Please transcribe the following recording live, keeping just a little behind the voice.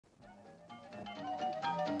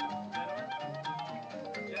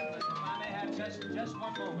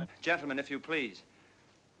Gentlemen, if you please.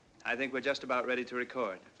 I think we're just about ready to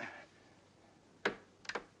record.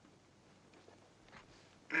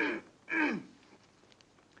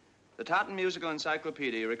 The Totten Musical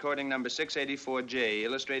Encyclopedia, recording number 684J,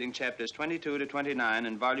 illustrating chapters 22 to 29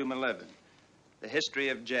 in volume 11, The History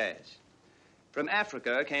of Jazz. From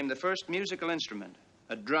Africa came the first musical instrument,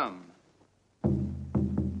 a drum.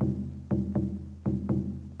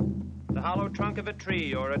 The hollow trunk of a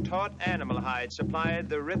tree or a taut animal hide supplied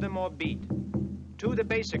the rhythm or beat. To the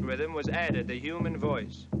basic rhythm was added the human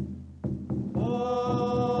voice.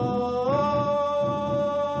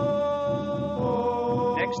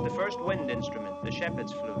 Next, the first wind instrument, the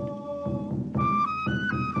shepherd's flute.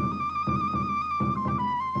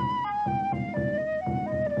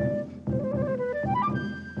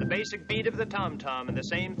 The basic beat of the tom-tom and the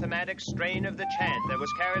same thematic strain of the chant that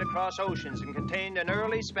was carried across oceans and contained in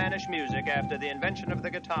early Spanish music after the invention of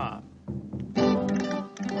the guitar.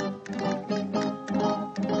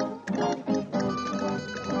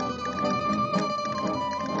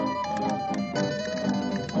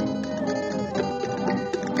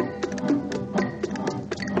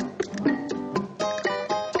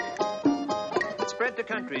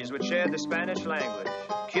 Countries which shared the Spanish language,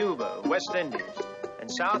 Cuba, West Indies,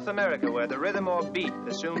 and South America, where the rhythm or beat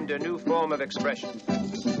assumed a new form of expression.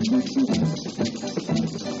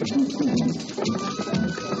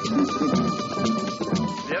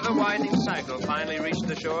 The ever-widening cycle finally reached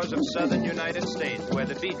the shores of southern United States, where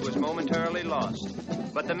the beat was momentarily lost,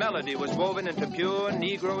 but the melody was woven into pure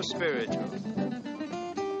Negro spiritual.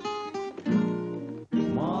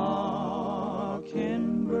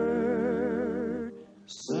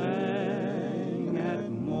 Sang at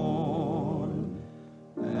morn,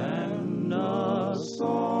 and a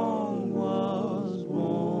song was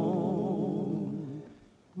born.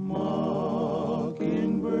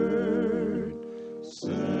 Mockingbird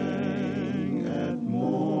sang at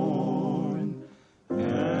morn,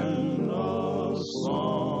 and a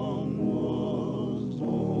song was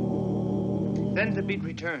born. Then the beat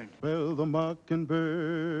returned. Well, the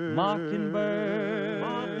mockingbird, Mockingbird,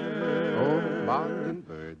 oh,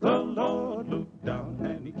 mockingbird, the Lord looked down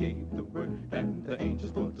and he gave the word, and the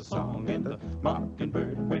angels put the song in the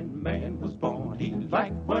mockingbird. When man was born, he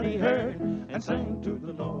liked what he heard and sang to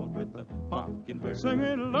the Lord with the mockingbird.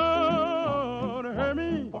 Singing, Lord, hear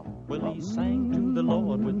me. well, he sang to the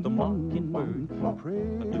Lord with the mockingbird.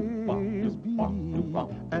 Praise be,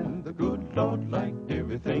 and the good Lord liked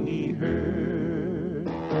everything he heard.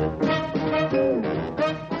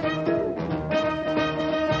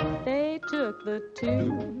 Took the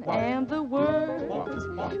tune and the words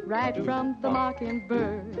right from the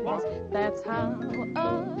mockingbirds. That's how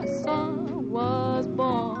a song was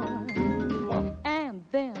born. And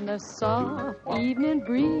then a soft evening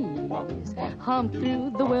breeze hummed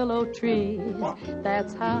through the willow trees.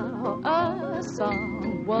 That's how a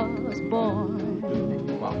song was born.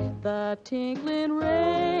 The tinkling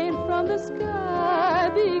rain from the sky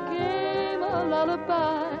became a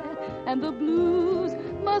lullaby, and the blues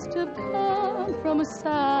must have come from a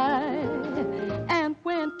sigh. And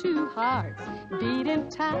when two hearts beat in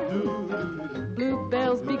time,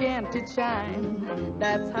 bluebells began to chime.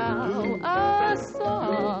 That's how a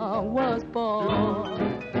song was born.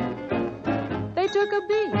 They took a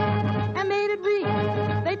beat and made it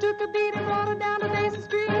read. They took a beat and brought it down to Basin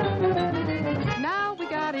Street. Now we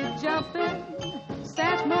got it jumping.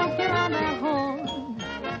 Satchmo, get on that horn.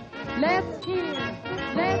 Let's hear,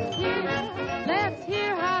 let's hear, let's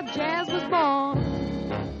hear how jazz was born.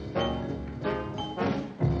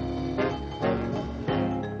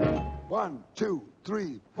 One, two,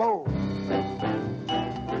 three, four.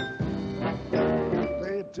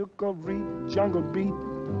 They took a jungle beat,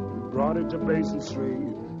 brought it to Basin Street,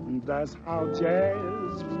 and that's how jazz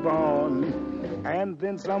was born. And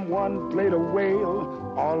then someone played a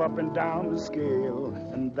wail all up and down the scale,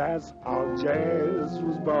 and that's how jazz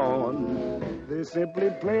was born. They simply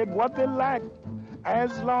played what they liked,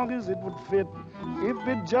 as long as it would fit. If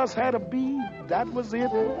it just had a beat, that was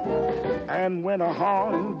it. And when a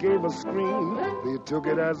horn gave a scream, they took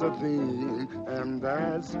it as a theme, and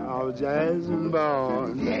that's how jazz was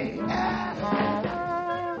born. Yeah.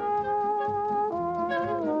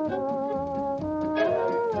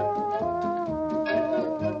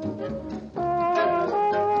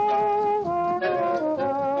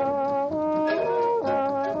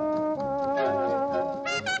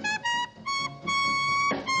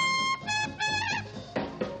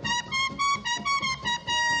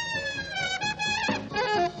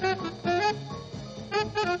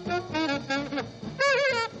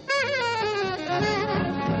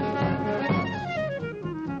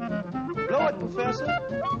 Bellson.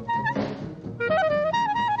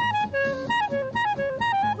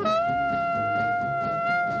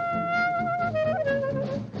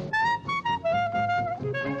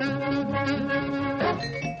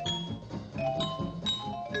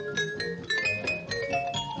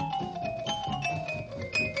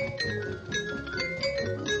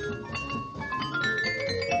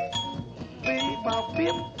 Bebop,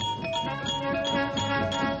 bip.